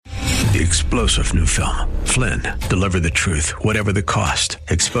the explosive new film, Flynn, Deliver the Truth, Whatever the Cost,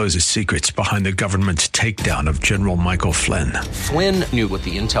 exposes secrets behind the government's takedown of General Michael Flynn. Flynn knew what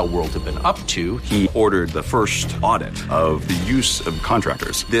the intel world had been up to. He ordered the first audit of the use of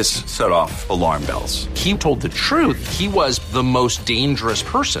contractors. This set off alarm bells. He told the truth. He was the most dangerous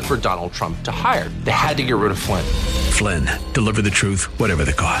person for Donald Trump to hire. They had to get rid of Flynn. Flynn, Deliver the Truth, Whatever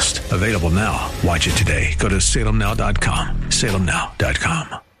the Cost. Available now. Watch it today. Go to salemnow.com.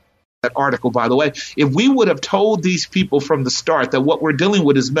 salemnow.com. That article, by the way, if we would have told these people from the start that what we're dealing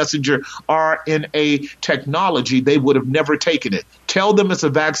with is messenger RNA technology, they would have never taken it. Tell them it's a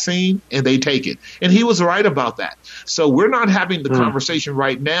vaccine and they take it. And he was right about that. So we're not having the conversation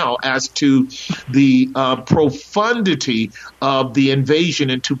right now as to the profundity of the invasion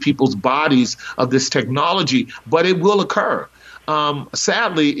into people's bodies of this technology, but it will occur.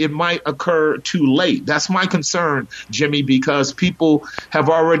 Sadly, it might occur too late. That's my concern, Jimmy, because people have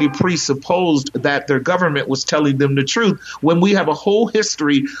already presupposed that their government was telling them the truth when we have a whole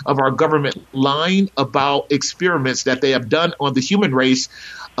history of our government lying about experiments that they have done on the human race,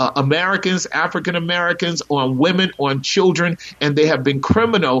 Americans, African Americans, on women, on children, and they have been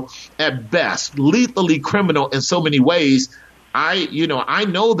criminal at best, lethally criminal in so many ways. I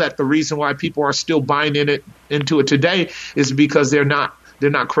know that the reason why people are still buying into it today is because they're not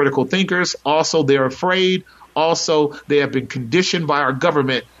critical thinkers. Also, they're afraid. Also, they have been conditioned by our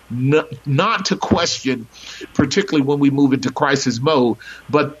government not to question, particularly when we move into crisis mode.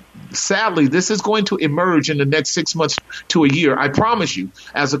 But sadly, this is going to emerge in the next 6 months to a year. I promise you,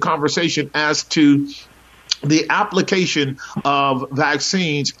 as a conversation as to the application of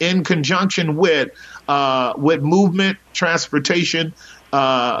vaccines in conjunction with movement, transportation,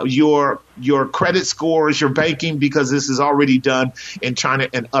 your credit scores, your banking, because this is already done in China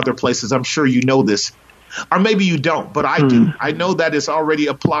and other places. I'm sure you know this. Or maybe you don't, but I do. I know that it's already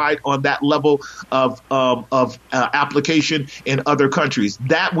applied on that level of application in other countries.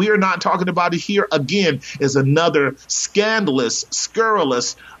 That we are not talking about it here again is another scandalous,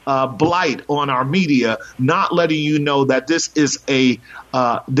 scurrilous blight on our media, not letting you know that this is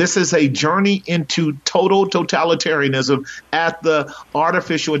a journey into total totalitarianism at the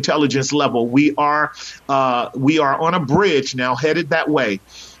artificial intelligence level. We are on a bridge now headed that way.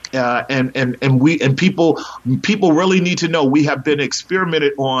 And people really need to know we have been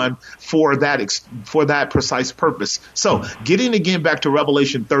experimented on for that precise purpose. So getting again back to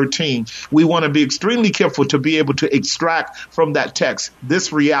Revelation 13, we want to be extremely careful to be able to extract from that text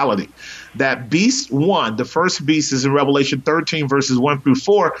this reality that beast 1, the first beast is in Revelation 13 verses 1 through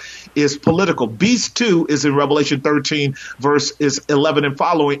 4 is political. Beast 2 is in Revelation 13 verses 11 and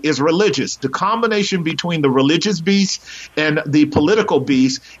following is religious. The combination between the religious beast and the political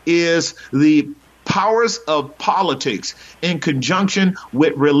beast is the powers of politics in conjunction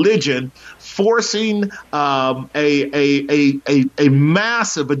with religion forcing a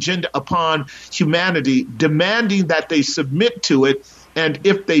massive agenda upon humanity, demanding that they submit to it. And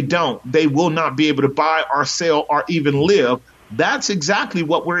if they don't, they will not be able to buy or sell or even live. That's exactly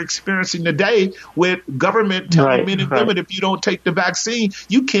what we're experiencing today with government telling men and women, if you don't take the vaccine,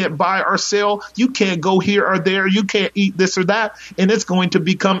 you can't buy or sell, you can't go here or there, you can't eat this or that. And it's going to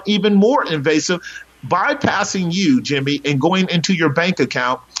become even more invasive, bypassing you, Jimmy, and going into your bank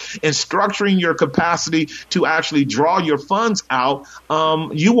account and structuring your capacity to actually draw your funds out.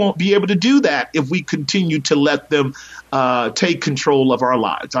 You won't be able to do that if we continue to let them take control of our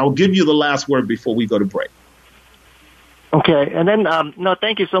lives. I'll give you the last word before we go to break. Okay, and then no,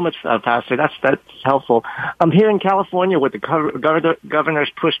 thank you so much, Pastor. That's helpful. Here in California, with the governor's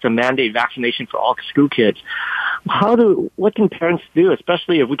push to mandate vaccination for all school kids, what can parents do,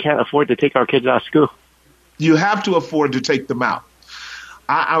 especially if we can't afford to take our kids out of school? You have to afford to take them out.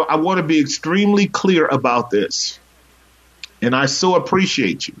 I want to be extremely clear about this, and I so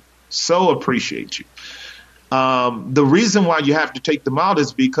appreciate you. The reason why you have to take them out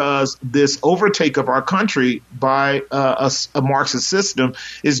is because this overtake of our country by a Marxist system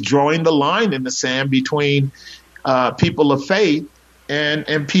is drawing the line in the sand between people of faith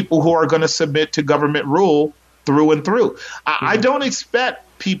and people who are going to submit to government rule through and through. I don't expect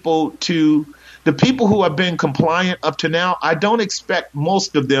the people who have been compliant up to now, I don't expect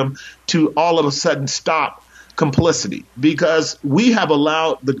most of them to all of a sudden stop complicity, because we have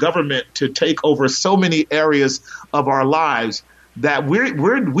allowed the government to take over so many areas of our lives that we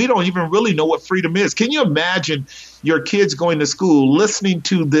don't even really know what freedom is. Can you imagine your kids going to school listening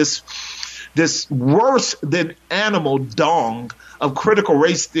to this worse than animal dong of critical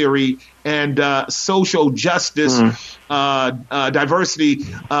race theory and social justice, diversity,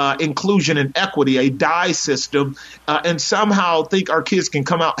 inclusion, and equity, a DIE system, and somehow think our kids can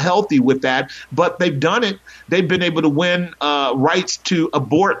come out healthy with that. But they've done it. They've been able to win rights to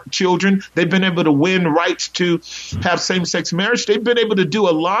abort children. They've been able to win rights to have same-sex marriage. They've been able to do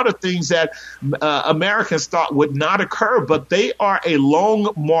a lot of things that Americans thought would not occur. But they are a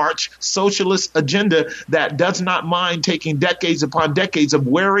long march socialist agenda that does not mind taking decades upon decades of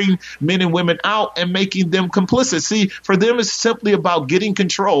wearing men and women out and making them complicit. See, for them, it's simply about getting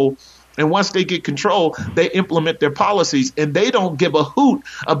control. And once they get control, they implement their policies, and they don't give a hoot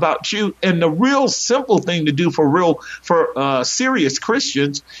about you. And the real simple thing to do for serious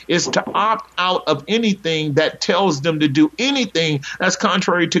Christians is to opt out of anything that tells them to do anything that's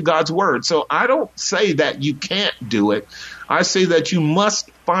contrary to God's word. So I don't say that you can't do it. I say that you must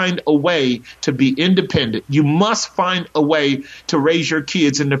find a way to be independent. You must find a way to raise your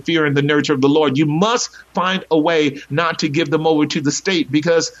kids in the fear and the nurture of the Lord. You must find a way not to give them over to the state,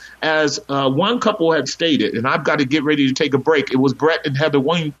 because as one couple had stated, and I've got to get ready to take a break. It was Brett and Heather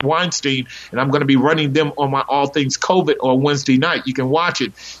Weinstein, and I'm going to be running them on my All Things COVID on Wednesday night. You can watch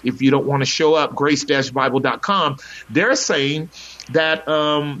it if you don't want to show up, grace-bible.com. They're saying that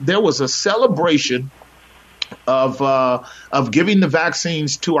there was a celebration of giving the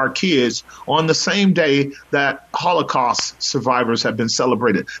vaccines to our kids on the same day that Holocaust survivors have been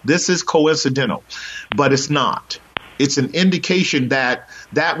celebrated. This is coincidental, but it's not. It's an indication that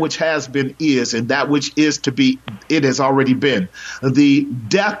that which has been is, and that which is to be, it has already been. The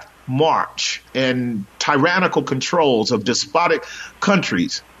death march and tyrannical controls of despotic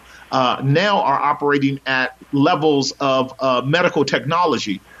countries now are operating at levels of medical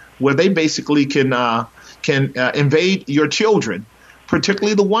technology where they basically can invade your children,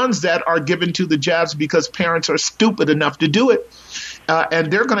 particularly the ones that are given to the jabs because parents are stupid enough to do it.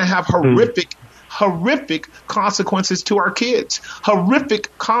 And they're going to have horrific consequences to our kids.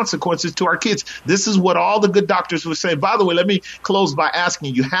 Horrific consequences to our kids. This is what all the good doctors were saying. By the way, let me close by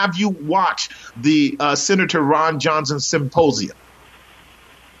asking you, have you watched the Senator Ron Johnson symposium?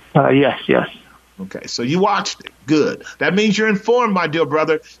 Yes. Okay, so you watched it. Good. That means you're informed, my dear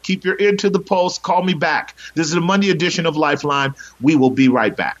brother. Keep your ear to the pulse. Call me back. This is the Monday edition of Lifeline. We will be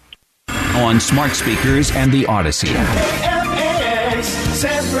right back. On smart speakers and the Odyssey. San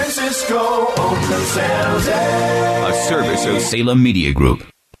Francisco, Oakland, San Jose. A service of Salem Media Group.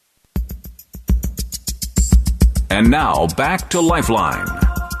 And now back to Lifeline.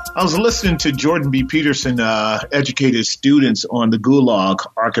 I was listening to Jordan B. Peterson educated students on the Gulag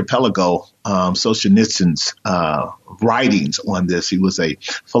Archipelago, Solzhenitsyn's writings on this. He was a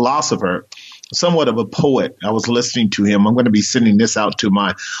philosopher, somewhat of a poet. I was listening to him. I'm going to be sending this out to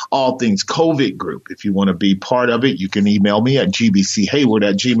my All Things COVID group. If you want to be part of it, you can email me at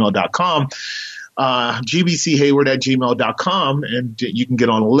gbchayward@gmail.com. gbchayward@gmail.com, and you can get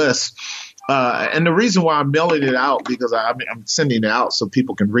on a list. And the reason why I'm mailing it out, because I'm sending it out so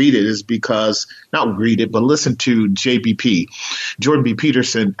people can read it, is because, not read it, but listen to JBP. Jordan B.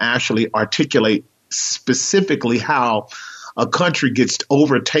 Peterson actually articulate specifically how a country gets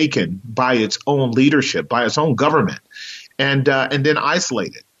overtaken by its own leadership, by its own government, and then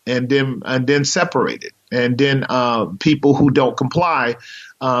isolated, and then separated, and then people who don't comply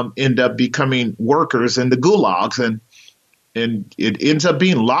end up becoming workers in the gulags, and it ends up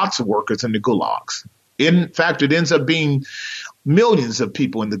being lots of workers in the gulags. In fact, it ends up being millions of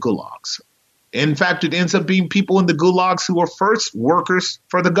people in the gulags. In fact, it ends up being people in the gulags who are first workers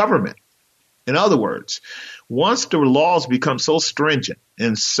for the government. In other words, once the laws become so stringent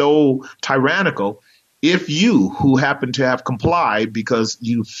and so tyrannical, if you, who happen to have complied because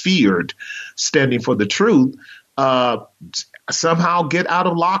you feared standing for the truth, somehow get out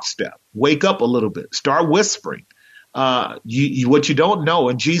of lockstep, wake up a little bit, start whispering. What you don't know,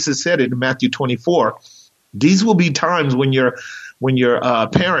 and Jesus said it in Matthew 24, these will be times when your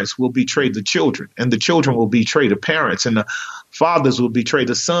parents will betray the children, and the children will betray the parents, and the fathers will betray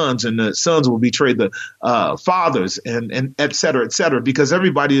the sons, and the sons will betray the fathers, and et cetera, because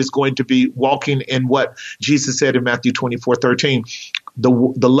everybody is going to be walking in what Jesus said in Matthew 24:13.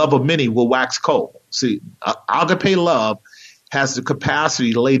 The love of many will wax cold. See, agape love has the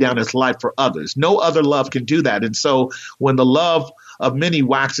capacity to lay down its life for others. No other love can do that. And so when the love of many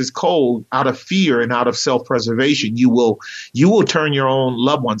waxes cold out of fear and out of self-preservation, you will turn your own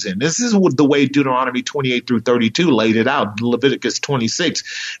loved ones in. This is the way Deuteronomy 28-32 laid it out. Leviticus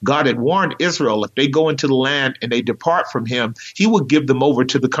 26, God had warned Israel, if they go into the land and they depart from him, he would give them over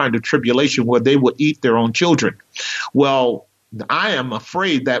to the kind of tribulation where they would eat their own children. Well, I am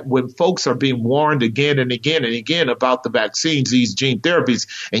afraid that when folks are being warned again and again and again about the vaccines, these gene therapies,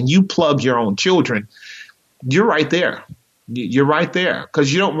 and you plug your own children, you're right there. You're right there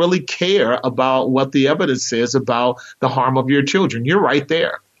because you don't really care about what the evidence says about the harm of your children. You're right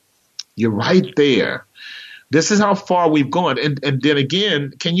there. You're right there. This is how far we've gone. And then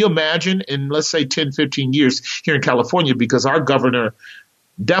again, can you imagine in, let's say, 10, 15 years here in California, because our governor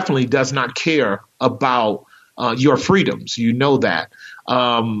definitely does not care about your freedoms. You know that.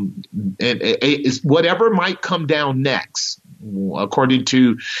 And whatever might come down next, according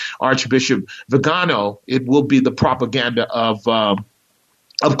to Archbishop Vigano, it will be the propaganda of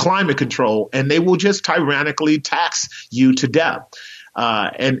climate control, and they will just tyrannically tax you to death.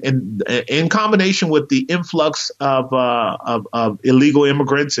 And in combination with the influx of illegal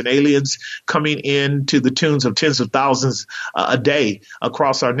immigrants and aliens coming in to the tunes of tens of thousands a day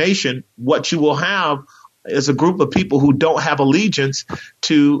across our nation, what you will have is a group of people who don't have allegiance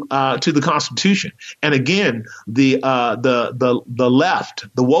to the Constitution. And again, the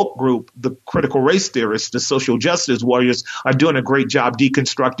left, the woke group, the critical race theorists, the social justice warriors are doing a great job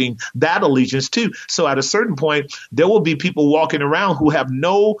deconstructing that allegiance too. So at a certain point, there will be people walking around who have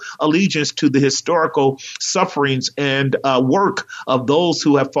no allegiance to the historical sufferings and work of those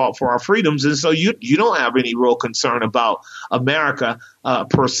who have fought for our freedoms. And so you don't have any real concern about America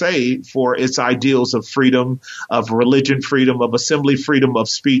per se for its ideals of freedom, of religion, freedom of assembly, freedom of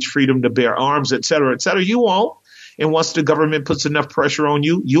speech, freedom to bear arms, et cetera, et cetera. You won't. And once the government puts enough pressure on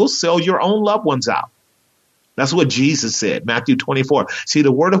you, you'll sell your own loved ones out. That's what Jesus said, Matthew 24. See,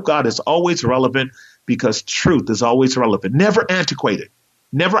 the word of God is always relevant because truth is always relevant, never antiquated,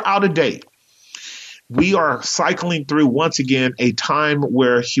 never out of date. We are cycling through once again a time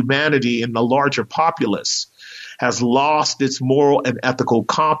where humanity and the larger populace has lost its moral and ethical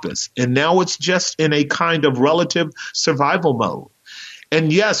compass. And now it's just in a kind of relative survival mode.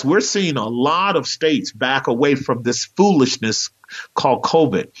 And yes, we're seeing a lot of states back away from this foolishness called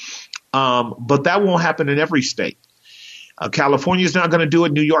COVID. But that won't happen in every state. California's not going to do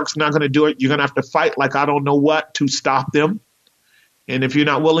it. New York's not going to do it. You're going to have to fight like I don't know what to stop them. And if you're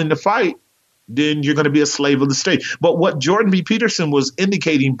not willing to fight, then you're going to be a slave of the state. But what Jordan B. Peterson was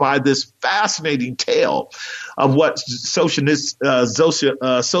indicating by this fascinating tale of what Solzhenitsyn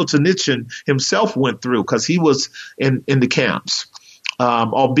himself went through, because he was in the camps,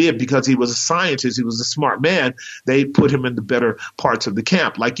 albeit because he was a scientist, he was a smart man, they put him in the better parts of the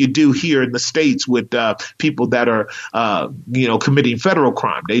camp, like you do here in the States with people that are, committing federal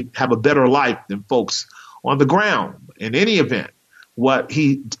crime. They have a better life than folks on the ground. In any event, what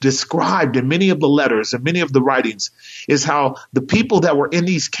he described in many of the letters and many of the writings is how the people that were in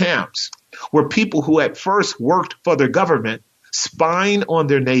these camps were people who at first worked for their government, spying on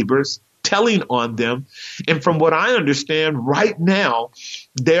their neighbors, telling on them. And from what I understand right now,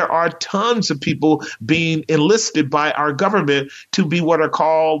 there are tons of people being enlisted by our government to be what are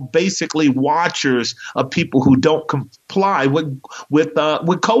called basically watchers of people who don't comply with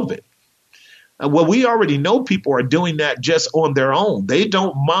COVID. Well, we already know people are doing that just on their own. They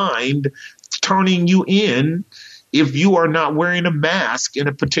don't mind turning you in if you are not wearing a mask in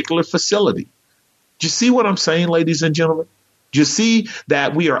a particular facility. Do you see what I'm saying, ladies and gentlemen? Do you see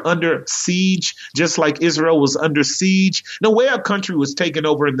that we are under siege, just like Israel was under siege? The way our country was taken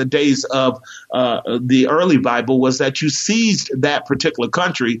over in the days of the early Bible was that you seized that particular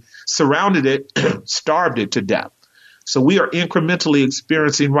country, surrounded it, starved it to death. So we are incrementally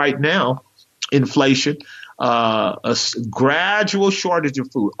experiencing right now inflation, a gradual shortage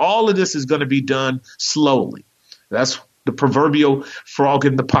of food. All of this is going to be done slowly. That's the proverbial frog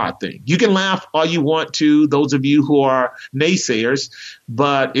in the pot thing. You can laugh all you want to, those of you who are naysayers,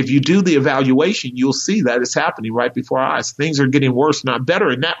 but if you do the evaluation, you'll see that it's happening right before our eyes. Things are getting worse, not better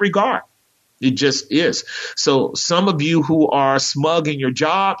in that regard. It just is. So some of you who are smug in your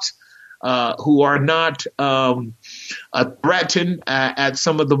jobs, who are not threatened at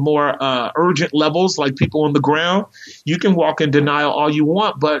some of the more urgent levels, like people on the ground, you can walk in denial all you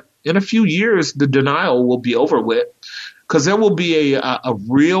want, but in a few years, the denial will be over with, because there will be a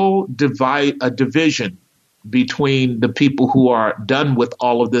real division between the people who are done with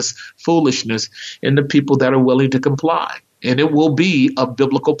all of this foolishness and the people that are willing to comply. And it will be of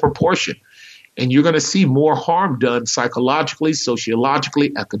biblical proportion. And you're going to see more harm done psychologically,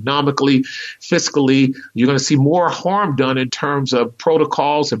 sociologically, economically, fiscally. You're going to see more harm done in terms of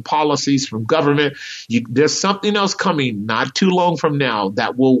protocols and policies from government. There's something else coming not too long from now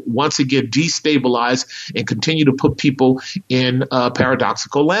that will once again destabilize and continue to put people in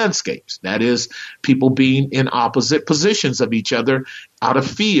paradoxical landscapes. That is, people being in opposite positions of each other out of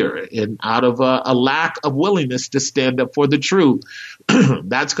fear and out of a lack of willingness to stand up for the truth.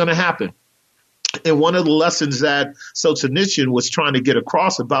 That's going to happen. And one of the lessons that Solzhenitsyn was trying to get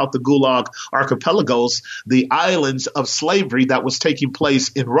across about the Gulag archipelagos, the islands of slavery that was taking place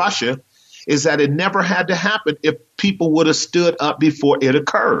in Russia, is that it never had to happen if people would have stood up before it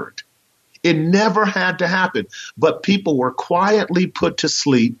occurred. It never had to happen. But people were quietly put to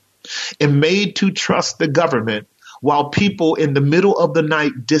sleep and made to trust the government while people in the middle of the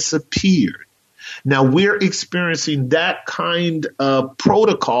night disappeared. Now we're experiencing that kind of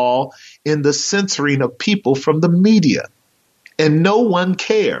protocol in the censoring of people from the media, and no one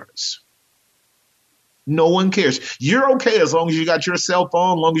cares. No one cares. You're okay as long as you got your cell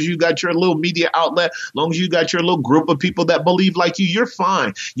phone, as long as you got your little media outlet, as long as you got your little group of people that believe like you, you're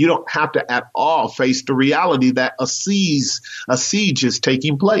fine. You don't have to at all face the reality that a siege is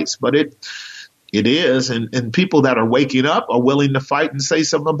taking place, but it is, and people that are waking up are willing to fight and say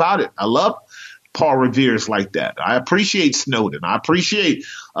something about it. I love Paul Revere's like that. I appreciate Snowden. I appreciate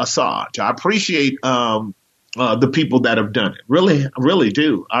Assange. I appreciate the people that have done it. Really, really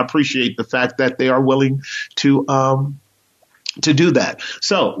do. I appreciate the fact that they are willing to do that.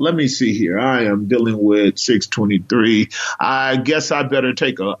 So let me see here. I am dealing with 623. I guess I better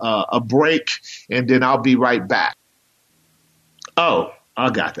take a break, and then I'll be right back. Oh, I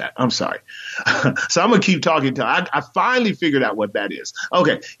got that. I'm sorry. So I'm going to keep talking till I finally figured out what that is.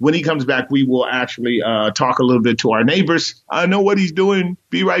 Okay. When he comes back, we will actually talk a little bit to our neighbors. I know what he's doing.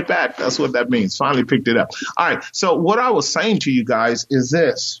 Be right back. That's what that means. Finally picked it up. All right. So what I was saying to you guys is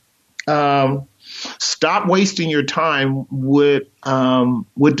this. Stop wasting your time with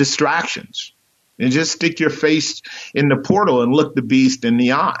distractions, and just stick your face in the portal and look the beast in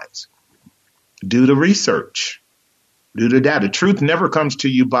the eyes. Do the research. Do the data. Truth never comes to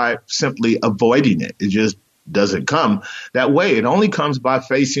you by simply avoiding it. It just doesn't come that way. It only comes by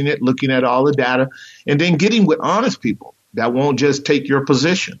facing it, looking at all the data, and then getting with honest people that won't just take your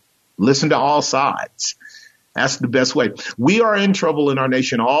position. Listen to all sides. That's the best way. We are in trouble in our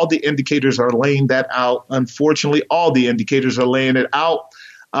nation. All the indicators are laying that out. Unfortunately, all the indicators are laying it out.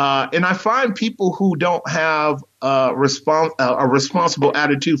 And I find people who don't have a responsible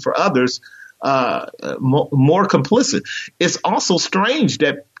attitude for others more complicit. It's also strange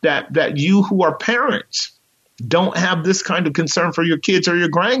that you who are parents don't have this kind of concern for your kids or your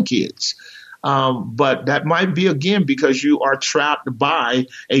grandkids. But that might be, again, because you are trapped by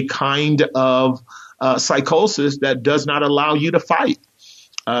a kind of psychosis that does not allow you to fight,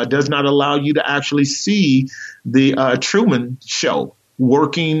 does not allow you to actually see the Truman Show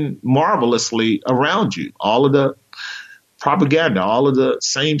working marvelously around you. All of the propaganda, all of the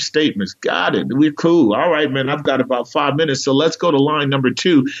same statements. Got it. We're cool. All right, man, I've got about 5 minutes. So let's go to line number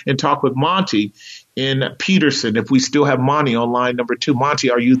 2 and talk with Monty in Peterson. If we still have Monty on line number 2. Monty,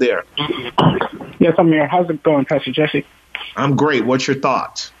 are you there? Yes, I'm here. How's it going, Pastor Jesse? I'm great. What's your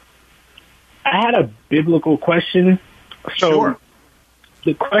thoughts? I had a biblical question. So Sure.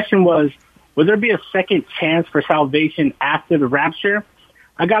 The question was, will there be a second chance for salvation after the rapture?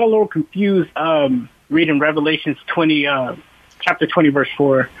 I got a little confused reading Revelations 20, chapter 20, verse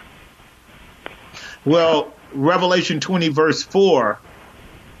 4. Well, Revelation 20, verse 4,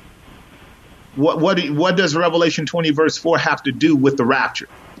 what does Revelation 20, verse 4 have to do with the rapture?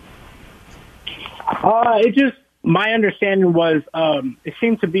 My understanding was, it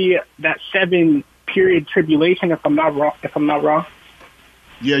seemed to be that 7-period tribulation, if I'm not wrong.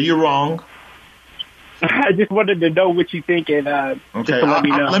 Yeah, you're wrong. I just wanted to know what you think, and okay, let me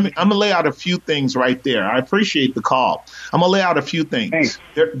know. I'm gonna lay out a few things right there. I appreciate the call. I'm gonna lay out a few things. Thanks.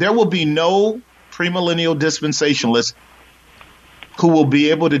 There will be no premillennial dispensationalists who will be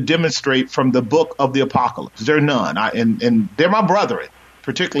able to demonstrate from the book of the Apocalypse. There are none, and they're my brethren,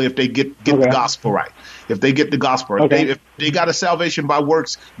 particularly if they get the gospel right. If they get the gospel right, if they got a salvation by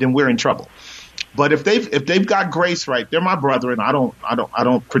works, then we're in trouble. But if they've got grace right, they're my brethren. I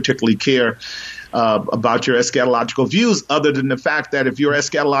don't particularly care about your eschatological views, other than the fact that if your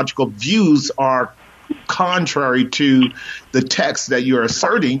eschatological views are contrary to the text that you're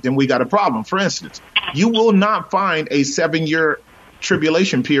asserting, then we got a problem. For instance, you will not find a 7-year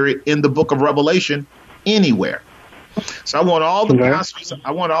tribulation period in the book of Revelation anywhere. So I want all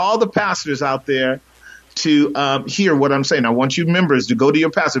the pastors out there to hear what I'm saying. I want you members to go to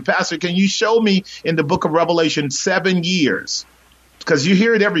your pastor. Pastor, can you show me in the book of Revelation 7 years? Because you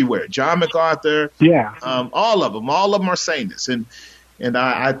hear it everywhere. John MacArthur, all of them are saying this. And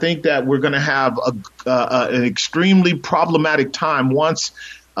I think that we're going to have an extremely problematic time once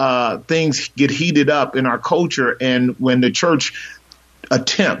things get heated up in our culture, and when the church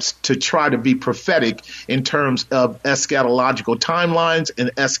attempts to try to be prophetic in terms of eschatological timelines and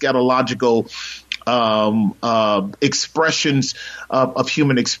eschatological expressions of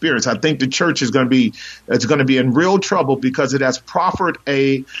human experience. I think the church is going to be in real trouble because it has proffered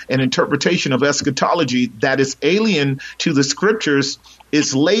an interpretation of eschatology that is alien to the scriptures.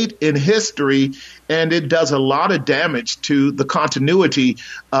 It's late in history, and it does a lot of damage to the continuity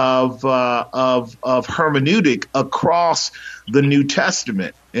of hermeneutic across the New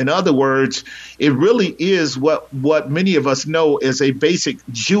Testament. In other words, it really is what many of us know as a basic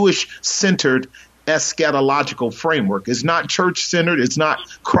Jewish-centered eschatological framework. It's not church-centered. It's not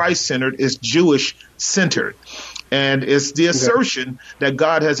Christ-centered. It's Jewish-centered. And it's the assertion that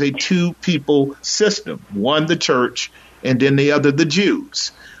God has a two-people system, one the church and then the other the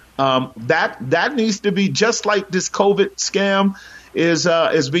Jews. That needs to be, just like this COVID scam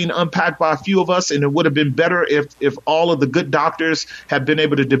is being unpacked by a few of us, and it would have been better if all of the good doctors had been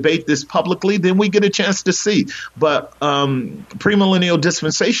able to debate this publicly, then we get a chance to see. But premillennial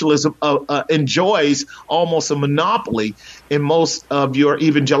dispensationalism enjoys almost a monopoly in most of your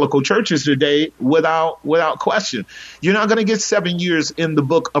evangelical churches today without question. You're not going to get 7 years in the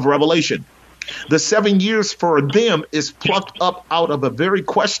book of Revelation. The 7 years for them is plucked up out of a very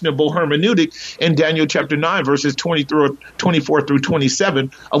questionable hermeneutic in Daniel chapter 9, verses 24 through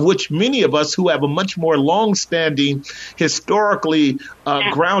 27, of which many of us who have a much more long-standing, historically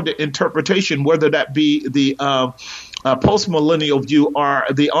grounded interpretation, whether that be the postmillennial view or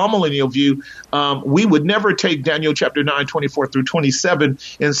the amillennial view, we would never take Daniel chapter 9, 24 through 27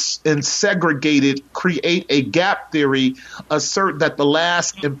 and segregate it, create a gap theory, assert that the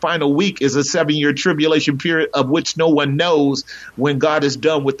last and final week is a 7-year tribulation period of which no one knows. When God is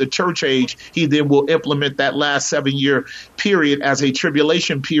done with the church age, he then will implement that last 7-year period as a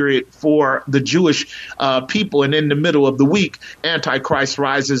tribulation period for the Jewish people. And in the middle of the week, Antichrist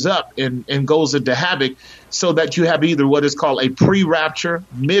rises up and goes into havoc, so that you have either what is called a pre-rapture,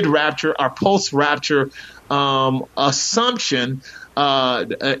 mid-rapture, or post-rapture assumption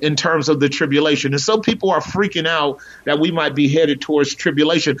in terms of the tribulation. And so people are freaking out that we might be headed towards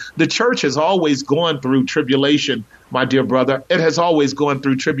tribulation. The church has always gone through tribulation, my dear brother. It has always gone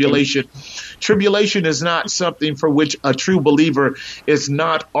through tribulation. Tribulation is not something for which a true believer is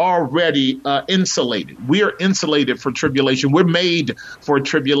not already insulated. We are insulated for tribulation. We're made for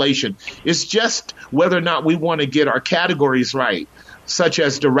tribulation. It's just whether or not we want to get our categories right, such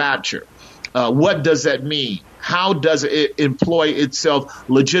as the rapture. What does that mean? How does it employ itself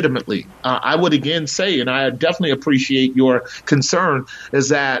legitimately? I would again say, and I definitely appreciate your concern, is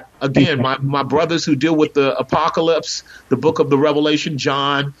that, again, my brothers who deal with the apocalypse, the book of the Revelation,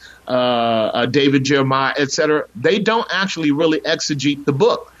 John, David, Jeremiah, etc., they don't actually really exegete the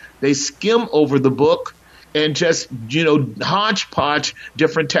book. They skim over the book and just, hodgepodge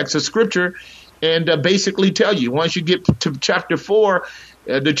different texts of scripture and basically tell you, once you get to chapter 4,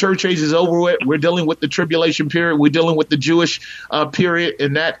 the church age is over with. We're dealing with the tribulation period. We're dealing with the Jewish period,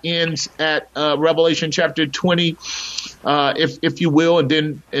 and that ends at Revelation chapter 20, if you will, and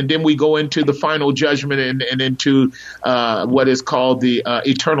then we go into the final judgment and into what is called the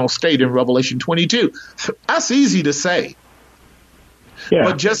eternal state in Revelation 22. That's easy to say. Yeah.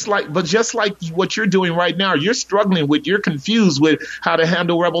 But just like what you're doing right now, you're confused with how to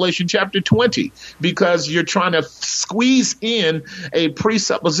handle Revelation chapter 20, because you're trying to squeeze in a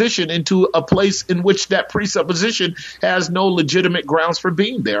presupposition into a place in which that presupposition has no legitimate grounds for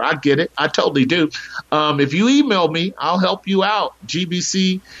being there. I get it. I totally do. If you email me, I'll help you out.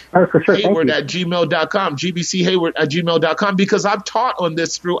 gbchayward@gmail.com, gbchayward@gmail.com, because I've taught on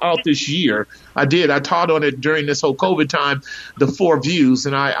this throughout this year. I taught on it during this whole COVID time, the 4 views,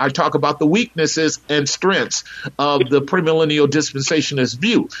 and I talk about the weaknesses and strengths of the premillennial dispensationalist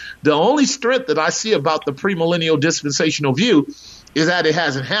view. The only strength that I see about the premillennial dispensational view is that it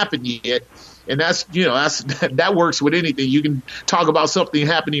hasn't happened yet. And that works with anything. You can talk about something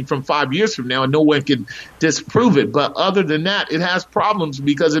happening from 5 years from now and no one can disprove it. But other than that, it has problems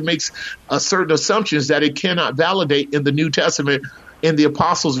because it makes certain assumptions that it cannot validate in the New Testament, in the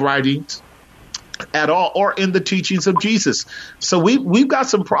apostles' writings at all, or in the teachings of Jesus. So we've got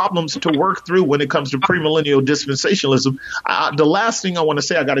some problems to work through when it comes to premillennial dispensationalism. The last thing I want to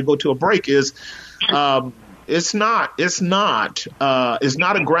say, I got to go to a break, is It's not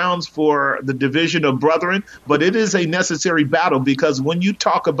a grounds for the division of brethren, but it is a necessary battle, because when you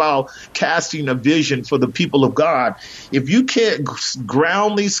talk about casting a vision for the people of God, if you can't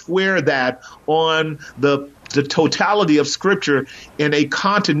groundly square that on the totality of Scripture in a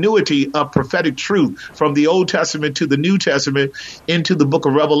continuity of prophetic truth from the Old Testament to the New Testament into the book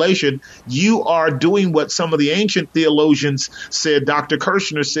of Revelation, you are doing what some of the ancient theologians said. Dr.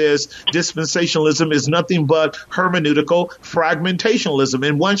 Kirshner says dispensationalism is nothing but hermeneutical fragmentationalism.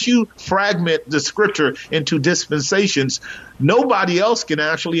 And once you fragment the Scripture into dispensations, nobody else can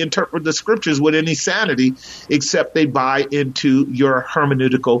actually interpret the Scriptures with any sanity except they buy into your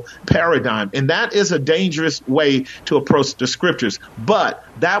hermeneutical paradigm. And that is a dangerous way to approach the Scriptures. But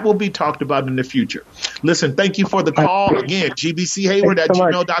that will be talked about in the future. Listen, thank you for the call. Again,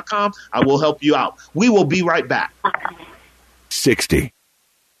 gbchayward@gmail.com. I will help you out. We will be right back. 60.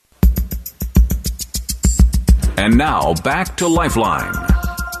 And now back to Lifeline.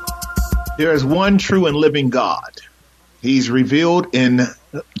 There is one true and living God. He's revealed in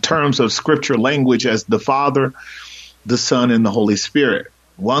terms of Scripture language as the Father, the Son, and the Holy Spirit.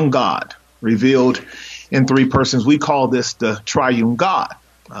 One God revealed in three persons. We call this the triune God.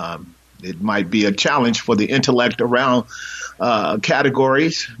 It might be a challenge for the intellect around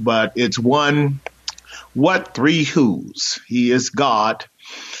categories, but it's one what, three whos. He is God,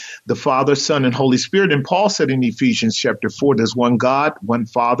 the Father, Son, and Holy Spirit. And Paul said in Ephesians chapter 4, there's one God, one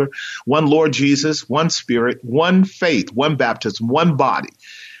Father, one Lord Jesus, one Spirit, one faith, one baptism, one body.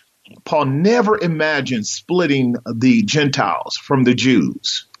 Paul never imagined splitting the Gentiles from the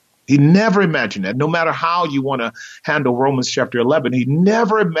Jews. He never imagined that. No matter how you want to handle Romans chapter 11, he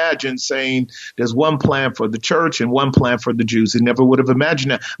never imagined saying there's one plan for the church and one plan for the Jews. He never would have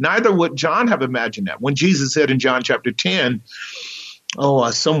imagined that. Neither would John have imagined that. When Jesus said in John chapter 10,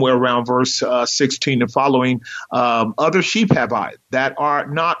 somewhere around verse 16 and following, other sheep have I that are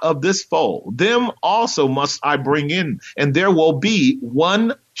not of this fold. Them also must I bring in, and there will be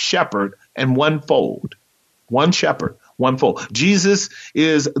one shepherd and one fold. One shepherd, one fold. Jesus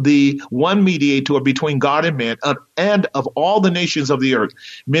is the one mediator between God and man, and of all the nations of the earth.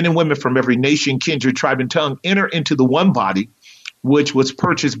 Men and women from every nation, kindred, tribe, and tongue enter into the one body, which was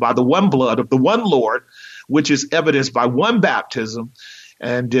purchased by the one blood of the one Lord, which is evidenced by one baptism,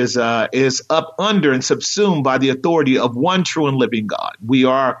 and is up under and subsumed by the authority of one true and living God. We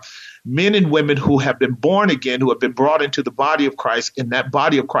are men and women who have been born again, who have been brought into the body of Christ, and that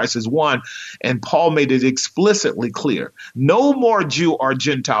body of Christ is one. And Paul made it explicitly clear. No more Jew or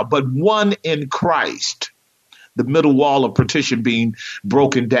Gentile, but one in Christ. The middle wall of partition being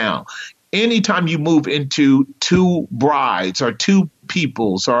broken down. Anytime you move into two brides or two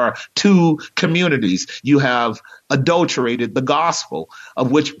peoples or two communities, you have adulterated the gospel, of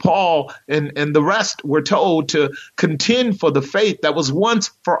which Paul and the rest were told to contend for the faith that was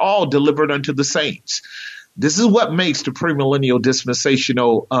once for all delivered unto the saints. This is what makes the premillennial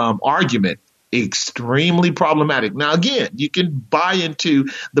dispensational argument extremely problematic. Now, again, you can buy into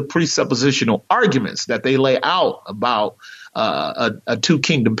the presuppositional arguments that they lay out about a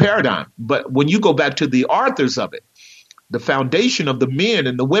two-kingdom paradigm. But when you go back to the authors of it, the foundation of the men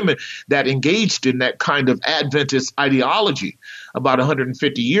and the women that engaged in that kind of Adventist ideology about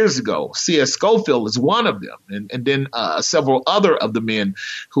 150 years ago, C.S. Scofield is one of them, and then several other of the men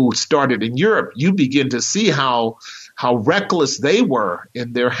who started in Europe. You begin to see how reckless they were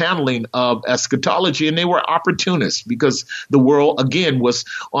in their handling of eschatology, and they were opportunists because the world, again, was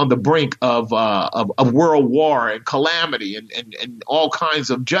on the brink of world war and calamity and all kinds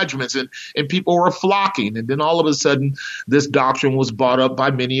of judgments, and people were flocking. And then all of a sudden, this doctrine was brought up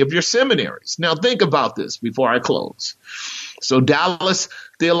by many of your seminaries. Now, think about this before I close. So Dallas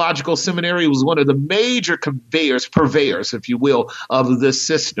Theological Seminary was one of the major purveyors, if you will, of this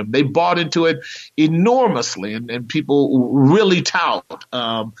system. They bought into it enormously, and people really tout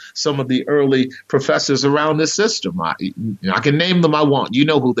some of the early professors around this system. I can name them I want. You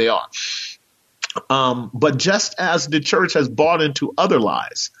know who they are. But just as the church has bought into other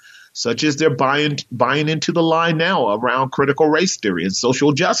lies, such as they're buying into the lie now around critical race theory and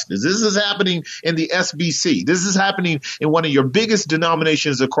social justice. This is happening in the SBC. This is happening in one of your biggest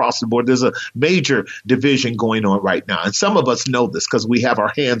denominations across the board. There's a major division going on right now. And some of us know this because we have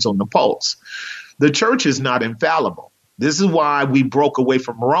our hands on the pulse. The church is not infallible. This is why we broke away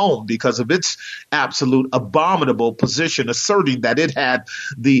from Rome, because of its absolute abominable position, asserting that it had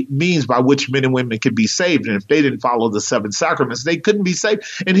the means by which men and women could be saved. And if they didn't follow the seven sacraments, they couldn't be saved.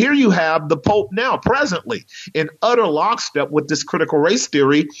 And here you have the Pope now, presently, in utter lockstep with this critical race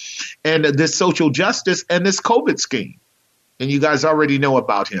theory and this social justice and this COVID scheme. And you guys already know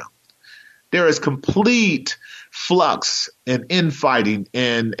about him. There is complete flux and infighting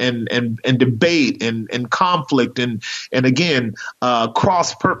and debate and conflict and again,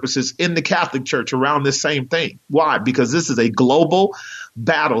 cross purposes in the Catholic Church around this same thing. Why? Because this is a global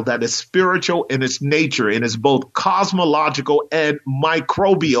battle that is spiritual in its nature and is both cosmological and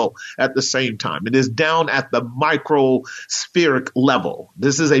microbial at the same time. It is down at the microspheric level.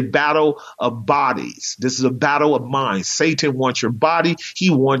 This is a battle of bodies. This is a battle of minds. Satan wants your body. He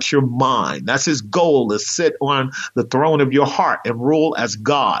wants your mind. That's his goal, is sit on the throne of your heart and rule as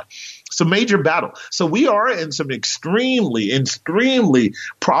God. It's a major battle. So we are in some extremely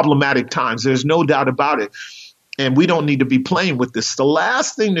problematic times. There's no doubt about it. And we don't need to be playing with this. The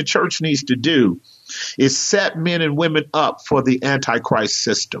last thing the church needs to do is set men and women up for the Antichrist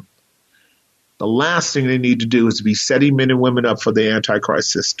system. The last thing they need to do is be setting men and women up for the Antichrist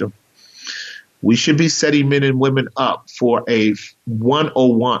system. We should be setting men and women up for a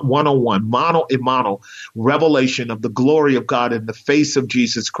 101, mano a mano revelation of the glory of God in the face of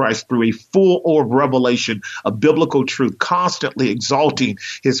Jesus Christ through a full orb revelation of biblical truth, constantly exalting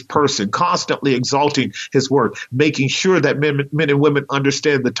his person, constantly exalting his word, making sure that men and women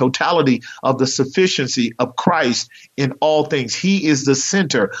understand the totality of the sufficiency of Christ in all things. He is the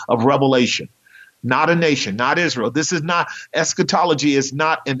center of revelation. Not a nation, not Israel. This is not, eschatology is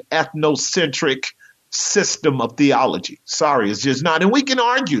not an ethnocentric system of theology. Sorry, it's just not. And we can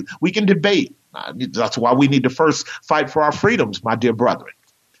argue, we can debate. That's why we need to first fight for our freedoms, my dear brethren.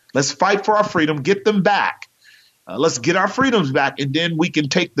 Let's fight for our freedom, get them back. Let's get our freedoms back, and then we can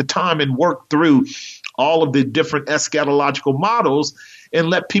take the time and work through all of the different eschatological models and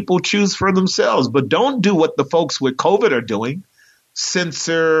let people choose for themselves. But don't do what the folks with COVID are doing.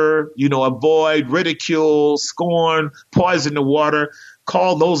 Censor, avoid, ridicule, scorn, poison the water,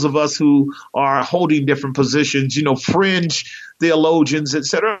 call those of us who are holding different positions, fringe theologians,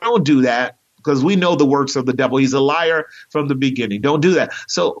 etc. Don't do that, because we know the works of the devil. He's a liar from the beginning. Don't do that.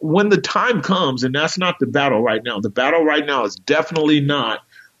 So when the time comes, and that's not the battle right now. The battle right now is definitely not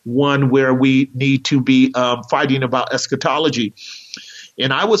one where we need to be fighting about eschatology.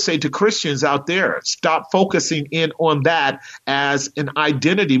 And I would say to Christians out there, stop focusing in on that as an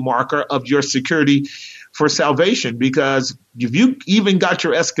identity marker of your security for salvation. Because if you even got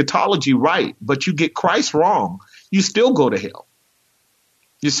your eschatology right, but you get Christ wrong, you still go to hell.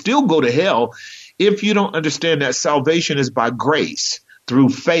 You still go to hell if you don't understand that salvation is by grace through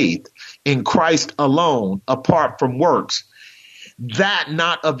faith in Christ alone, apart from works. That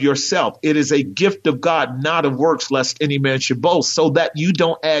not of yourself. It is a gift of God, not of works, lest any man should boast, so that you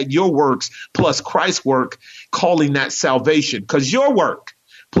don't add your works plus Christ's work, calling that salvation. Because your work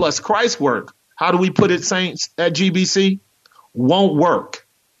plus Christ's work, how do we put it, saints, at GBC? Won't work.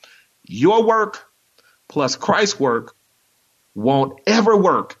 Your work plus Christ's work won't ever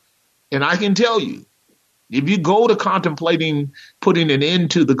work. And I can tell you, if you go to contemplating putting an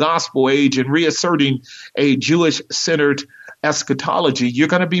end to the gospel age and reasserting a Jewish-centered eschatology, you're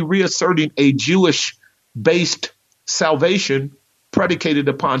going to be reasserting a Jewish-based salvation predicated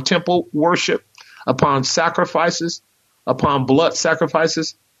upon temple worship, upon sacrifices, upon blood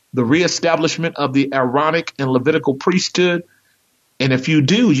sacrifices, the reestablishment of the Aaronic and Levitical priesthood. And if you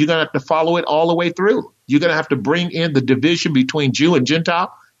do, you're going to have to follow it all the way through. You're going to have to bring in the division between Jew and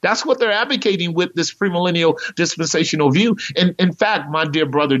Gentile. That's what they're advocating with this premillennial dispensational view. And in fact, my dear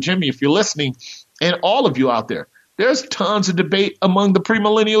brother Jimmy, if you're listening, and all of you out there, there's tons of debate among the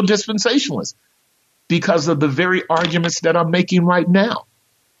premillennial dispensationalists because of the very arguments that I'm making right now.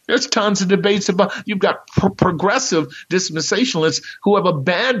 There's tons of debates about, you've got progressive dispensationalists who have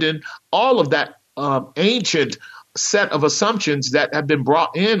abandoned all of that ancient set of assumptions that have been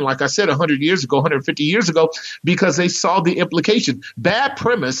brought in, like I said, 100 years ago, 150 years ago, because they saw the implication. Bad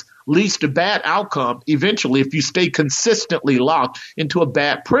premise leads to bad outcome eventually if you stay consistently locked into a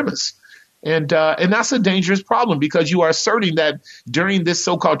bad premise. And that's a dangerous problem, because you are asserting that during this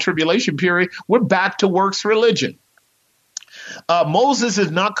so-called tribulation period, we're back to works religion. Moses is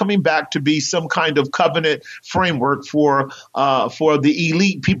not coming back to be some kind of covenant framework for the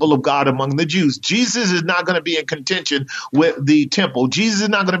elite people of God among the Jews. Jesus is not going to be in contention with the temple. Jesus is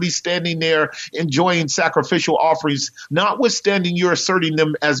not going to be standing there enjoying sacrificial offerings, notwithstanding you're asserting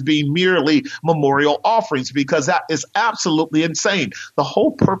them as being merely memorial offerings, because that is absolutely insane. The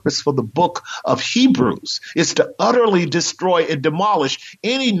whole purpose for the book of Hebrews is to utterly destroy and demolish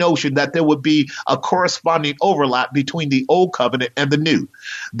any notion that there would be a corresponding overlap between the old covenant and the new.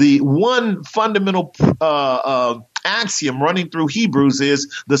 The one fundamental axiom running through Hebrews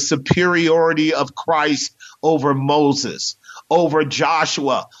is the superiority of Christ over Moses. over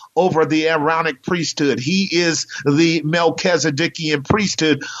Joshua, over the Aaronic priesthood. He is the Melchizedekian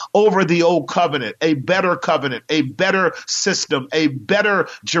priesthood over the old covenant, a better system, a better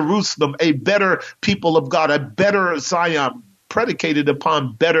Jerusalem, a better people of God, a better Zion, predicated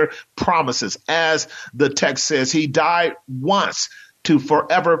upon better promises. As the text says, he died once to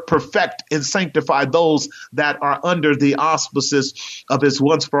forever perfect and sanctify those that are under the auspices of his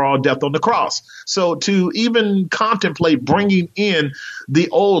once for all death on the cross. So to even contemplate bringing in the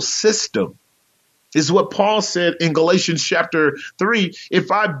old system is what Paul said in Galatians chapter 3.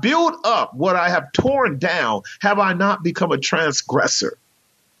 If I build up what I have torn down, have I not become a transgressor?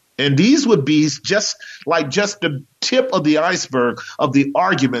 And these would be just the tip of the iceberg of the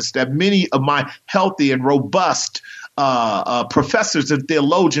arguments that many of my healthy and robust professors and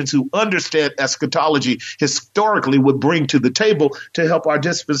theologians who understand eschatology historically would bring to the table to help our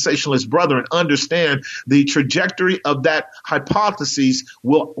dispensationalist brethren understand the trajectory of that hypothesis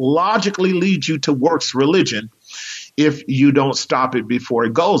will logically lead you to works religion if you don't stop it before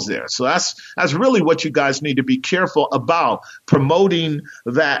it goes there. So that's really what you guys need to be careful about, promoting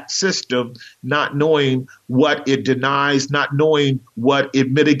that system, not knowing what it denies, not knowing what it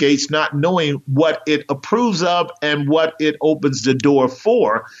mitigates, not knowing what it approves of and what it opens the door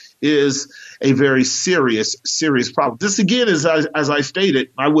for is a very serious problem. This again, as I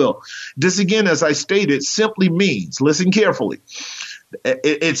stated, simply means, listen carefully,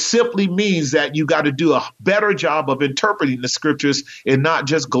 it simply means that you got to do a better job of interpreting the scriptures and not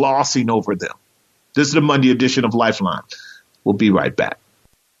just glossing over them. This is the Monday edition of Lifeline. We'll be right back.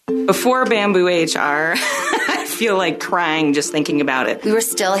 Before Bamboo HR, I feel like crying just thinking about it. We were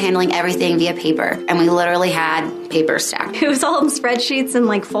still handling everything via paper, and we literally had paper stacked. It was all in spreadsheets and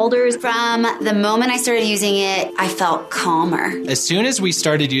like folders. From the moment I started using it, I felt calmer. As soon as we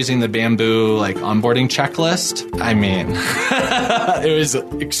started using the Bamboo onboarding checklist, I mean, it was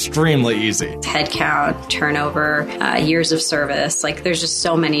extremely easy. Headcount, turnover, years of service. There's just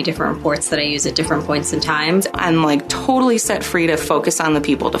so many different reports that I use at different points in time. I'm totally set free to focus on the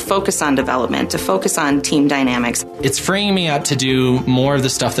people, to focus on development, to focus on team dynamics. It's freeing me up to do more of the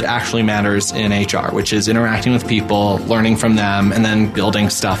stuff that actually matters in HR, which is interacting with people, learning from them, and then building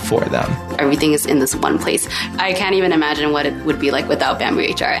stuff for them. Everything is in this one place. I can't even imagine what it would be like without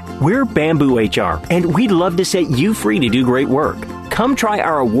Bamboo HR. We're Bamboo HR, and we'd love to set you free to do great work. Come try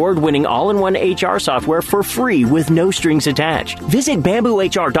our award-winning all-in-one HR software for free with no strings attached. Visit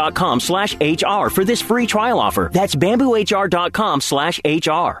bamboohr.com/HR for this free trial offer. That's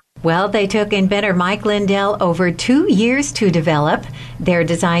bamboohr.com/HR. Well, they took inventor Mike Lindell over 2 years to develop. They're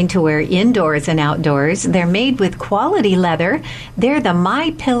designed to wear indoors and outdoors. They're made with quality leather. They're the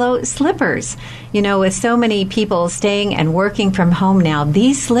MyPillow slippers. You know, with so many people staying and working from home now,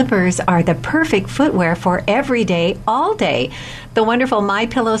 these slippers are the perfect footwear for every day, all day. The wonderful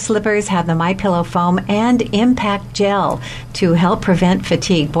MyPillow slippers have the MyPillow foam and impact gel to help prevent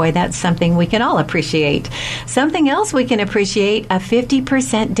fatigue. Boy, that's something we can all appreciate. Something else we can appreciate, a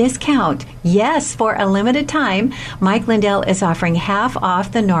 50% discount. Yes, for a limited time, Mike Lindell is offering half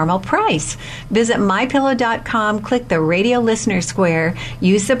off the normal price. Visit MyPillow.com, click the radio listener square,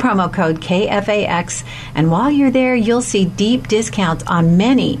 use the promo code KFAX, and while you're there, you'll see deep discounts on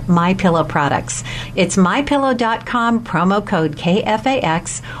many MyPillow products. It's MyPillow.com, promo code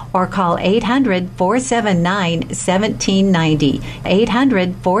KFAX, or call 800-479-1790.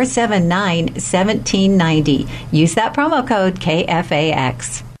 800-479-1790. Use that promo code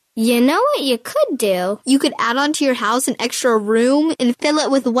KFAX. You know what you could do? You could add onto your house an extra room and fill it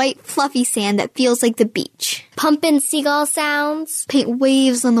with white fluffy sand that feels like the beach. Pump in seagull sounds. Paint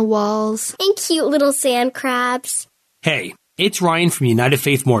waves on the walls. And cute little sand crabs. Hey, it's Ryan from United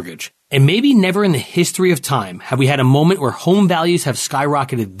Faith Mortgage. And maybe never in the history of time have we had a moment where home values have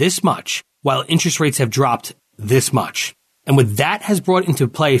skyrocketed this much while interest rates have dropped this much. And what that has brought into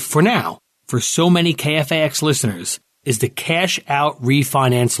play for now, for so many KFAX listeners, is the cash out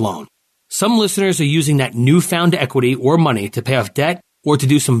refinance loan. Some listeners are using that newfound equity or money to pay off debt or to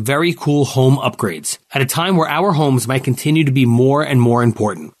do some very cool home upgrades at a time where our homes might continue to be more and more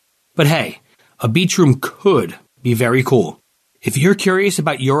important. But hey, a beach room could be very cool. If you're curious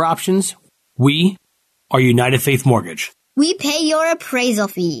about your options, we are United Faith Mortgage. We pay your appraisal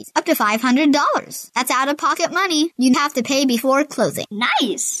fees, up to $500. That's out-of-pocket money you'd have to pay before closing.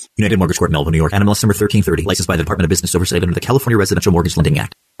 Nice! United Mortgage Corp, Melville, New York. NMLS number 1330. Licensed by the Department of Business Oversight under the California Residential Mortgage Lending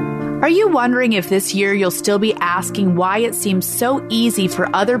Act. Are you wondering if this year you'll still be asking why it seems so easy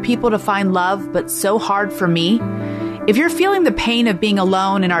for other people to find love, but so hard for me? If you're feeling the pain of being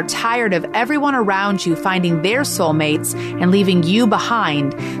alone and are tired of everyone around you finding their soulmates and leaving you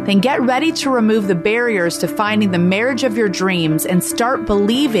behind, then get ready to remove the barriers to finding the marriage of your dreams and start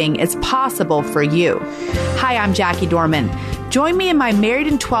believing it's possible for you. Hi, I'm Jackie Dorman. Join me in my Married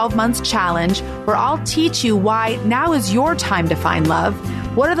in 12 Months challenge, where I'll teach you why now is your time to find love,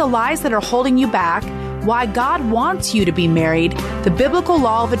 what are the lies that are holding you back, why God wants you to be married, the biblical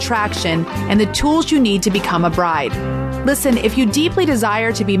law of attraction, and the tools you need to become a bride. Listen, if you deeply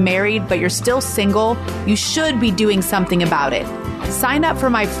desire to be married but you're still single, you should be doing something about it. Sign up for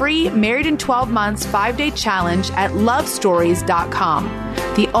my free Married in 12 Months 5-day challenge at lovestories.com.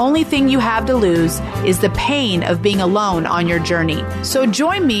 The only thing you have to lose is the pain of being alone on your journey. So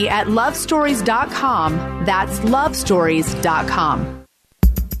join me at lovestories.com. That's lovestories.com.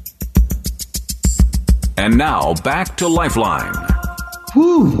 And now back to Lifeline.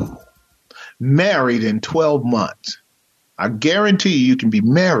 Whew. Married in 12 months. I guarantee you can be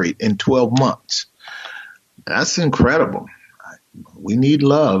married in 12 months. That's incredible. We need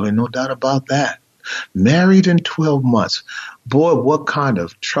love, and no doubt about that. Married in 12 months. Boy, what kind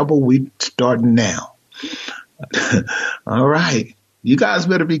of trouble we starting now. All right. You guys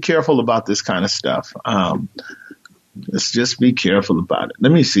better be careful about this kind of stuff. Let's just be careful about it.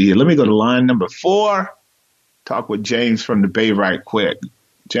 Let me see here. Let me go to line number 4. Talk with James from the Bay right quick.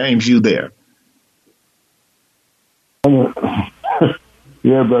 James, you there?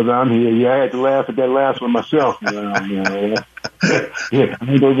 Yeah, brother, I'm here. Yeah, I had to laugh at that last one myself. Yeah,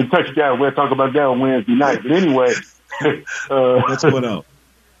 I'm going to touch that. We'll talk about that on Wednesday night. But anyway. What's going on?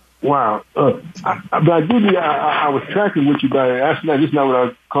 Wow. But I was tracking with you, but that's not what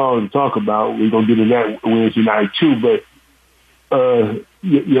I called to talk about. We're going to get to that Wednesday night, too. But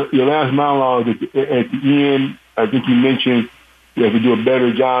your last monologue at the end, I think you mentioned you have to do a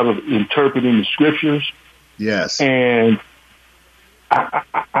better job of interpreting the scriptures. Yes. And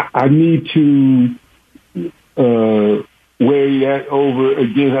I need to weigh that over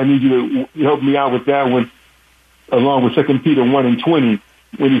again. I need you to help me out with that one, along with 2 Peter 1:20,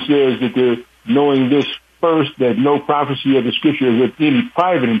 when he says that knowing this first, that no prophecy of the scripture is with any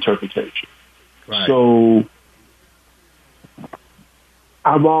private interpretation. Right. So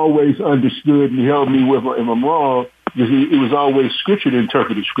I've always understood, and he helped me with if I'm wrong, because it was always scripture to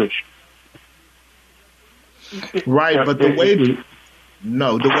interpret the scripture. Right, but the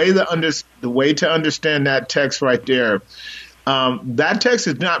way to understand that text right there, that text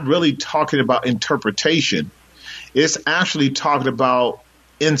is not really talking about interpretation. It's actually talking about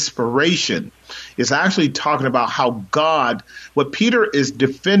inspiration. It's actually talking about how God, what Peter is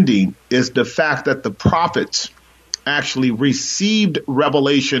defending is the fact that the prophets actually received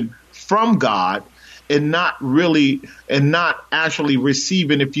revelation from God and not actually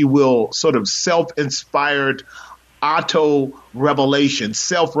receiving, if you will, sort of self-inspired auto-revelation,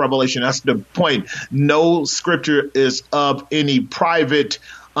 self-revelation. That's the point. No scripture is of any private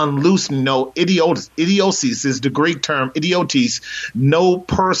unloosening. No, idiosis is the Greek term, idiotes. No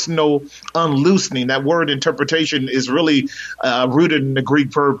personal unloosening. That word interpretation is really rooted in the Greek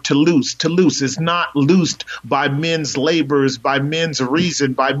verb to loose. To loose is not loosed by men's labors, by men's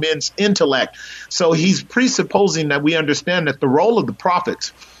reason, by men's intellect. So he's presupposing that we understand that the role of the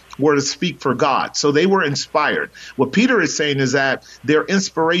prophets were to speak for God. So they were inspired. What Peter is saying is that their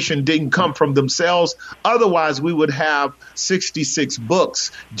inspiration didn't come from themselves. Otherwise, we would have 66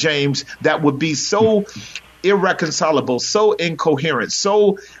 books, James, that would be so irreconcilable, so incoherent,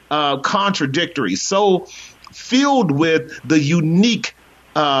 so contradictory, so filled with the unique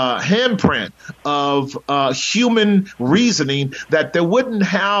handprint of human reasoning that they wouldn't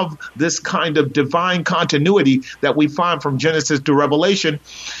have this kind of divine continuity that we find from Genesis to Revelation,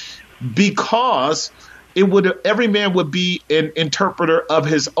 because every man would be an interpreter of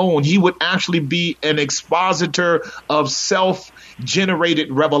his own. He would actually be an expositor of self-generated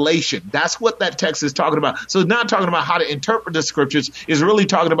revelation. That's what that text is talking about. So it's not talking about how to interpret the scriptures. It's really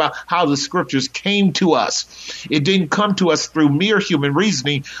talking about how the scriptures came to us. It didn't come to us through mere human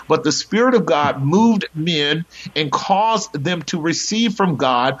reasoning, but the Spirit of God moved men and caused them to receive from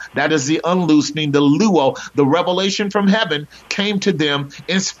God. That is the unloosening, the luo, the revelation from heaven came to them.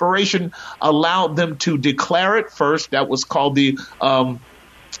 Inspiration allowed them to declare it first. That was called the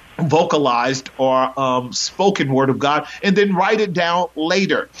vocalized or spoken word of God, and then write it down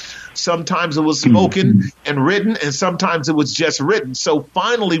later. Sometimes it was spoken and written, and sometimes it was just written. So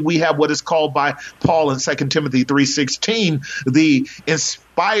finally, we have what is called by Paul in 2 Timothy 3:16, the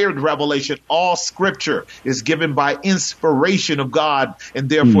inspired revelation. All scripture is given by inspiration of God, and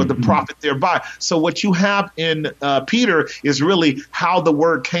therefore the prophet thereby. So what you have in Peter is really how the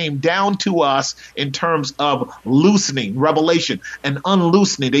word came down to us in terms of loosening, revelation, and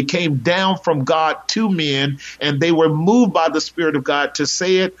unloosening. They came down from God to men, and they were moved by the Spirit of God to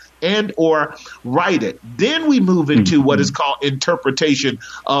say it and or write it. Then we move into what is called interpretation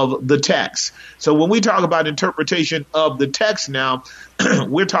of the text. So when we talk about interpretation of the text now,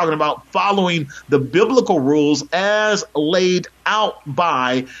 we're talking about following the biblical rules as laid out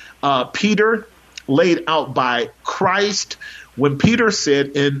by Peter, laid out by Christ. When Peter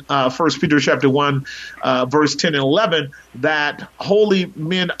said in 1 Peter chapter 1, verse 10 and 11, that holy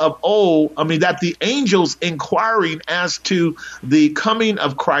men of old, that the angels inquiring as to the coming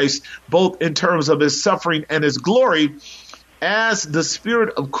of Christ, both in terms of his suffering and his glory, as the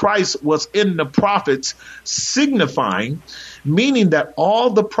Spirit of Christ was in the prophets, signifying, meaning that all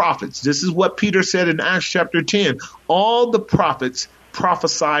the prophets, this is what Peter said in Acts chapter 10, all the prophets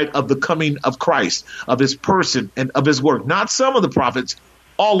prophesied of the coming of Christ, of his person and of his work. Not some of the prophets,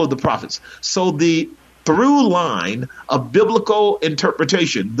 all of the prophets. So the through line of biblical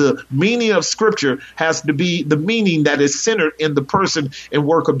interpretation, the meaning of scripture has to be the meaning that is centered in the person and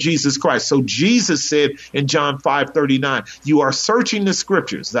work of Jesus Christ. So Jesus said in John 5:39, you are searching the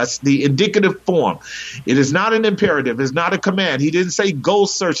scriptures. That's the indicative form. It is not an imperative. It's not a command. He didn't say go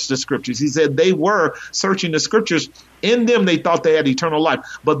search the scriptures. He said they were searching the scriptures. In them, they thought they had eternal life,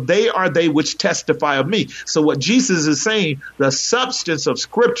 but they are they which testify of me. So what Jesus is saying, the substance of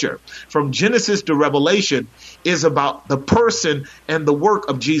scripture from Genesis to Revelation is about the person and the work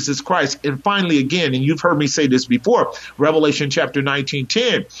of Jesus Christ. And finally, again, and you've heard me say this before, Revelation chapter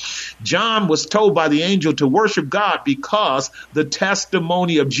 19:10, John was told by the angel to worship God because the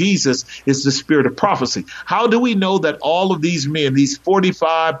testimony of Jesus is the spirit of prophecy. How do we know that all of these men, these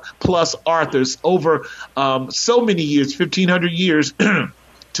 45 plus authors over so many years, 1,500 years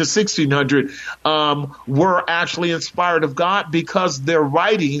to 1,600, were actually inspired of God? Because their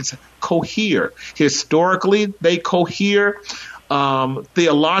writings cohere. Historically, they cohere.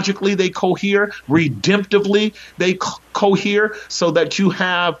 Theologically, they cohere. Redemptively, they cohere, so that you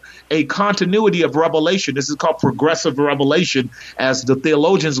have a continuity of revelation. This is called progressive revelation, as the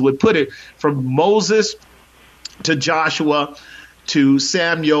theologians would put it, from Moses to Joshua to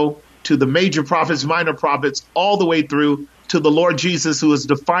Samuel to the major prophets, minor prophets, all the way through to the Lord Jesus, who is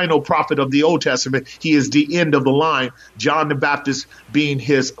the final prophet of the Old Testament. He is the end of the line, John the Baptist being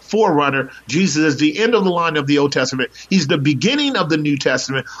his forerunner. Jesus is the end of the line of the Old Testament. He's the beginning of the New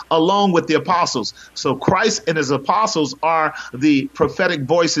Testament, along with the apostles. So Christ and his apostles are the prophetic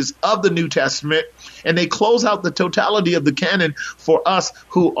voices of the New Testament, and they close out the totality of the canon for us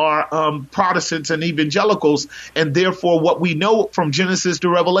who are Protestants and evangelicals. And therefore, what we know from Genesis to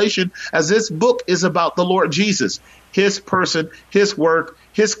Revelation, as this book is about the Lord Jesus, his person, his work,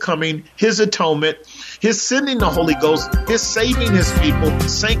 his coming, his atonement, his sending the Holy Ghost, his saving his people,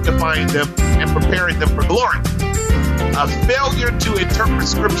 sanctifying them, and preparing them for glory. A failure to interpret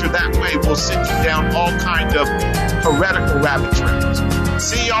scripture that way will send you down all kind of heretical rabbit trails.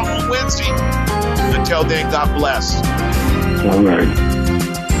 See y'all on Wednesday. Until then, God bless. All right.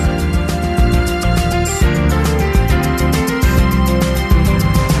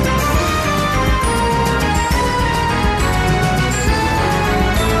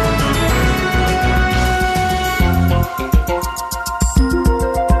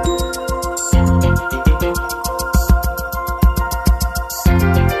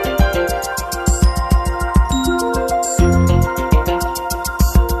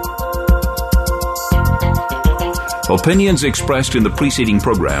 Opinions expressed in the preceding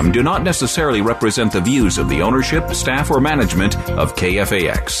program do not necessarily represent the views of the ownership, staff, or management of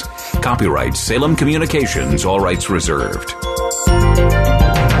KFAX. Copyright Salem Communications, all rights reserved.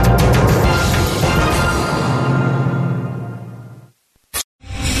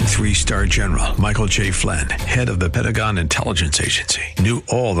 Three-star General Michael J. Flynn, head of the Pentagon Intelligence Agency, knew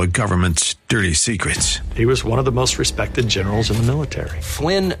all the government's dirty secrets. He was one of the most respected generals in the military.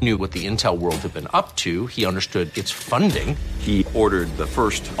 Flynn knew what the intel world had been up to. He understood its funding. He ordered the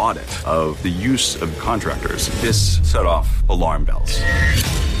first audit of the use of contractors. This set off alarm bells.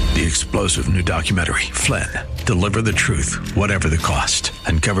 The explosive new documentary, Flynn, Deliver the truth, whatever the cost,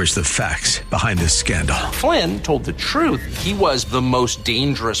 and covers the facts behind this scandal. Flynn told the truth. He was the most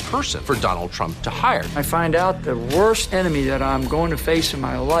dangerous person for Donald Trump to hire. I find out the worst enemy that I'm going to face in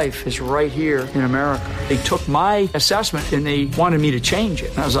my life is right here in America. They took my assessment and they wanted me to change it.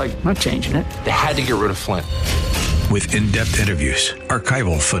 And I was like, I'm not changing it. They had to get rid of Flynn. With in-depth interviews,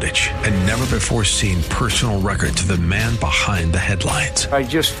 archival footage, and never-before-seen personal records of the man behind the headlines. I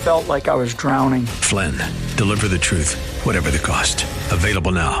just felt like I was drowning. Flynn, deliver the truth, whatever the cost.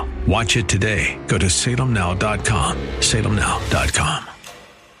 Available now. Watch it today. Go to salemnow.com. salemnow.com.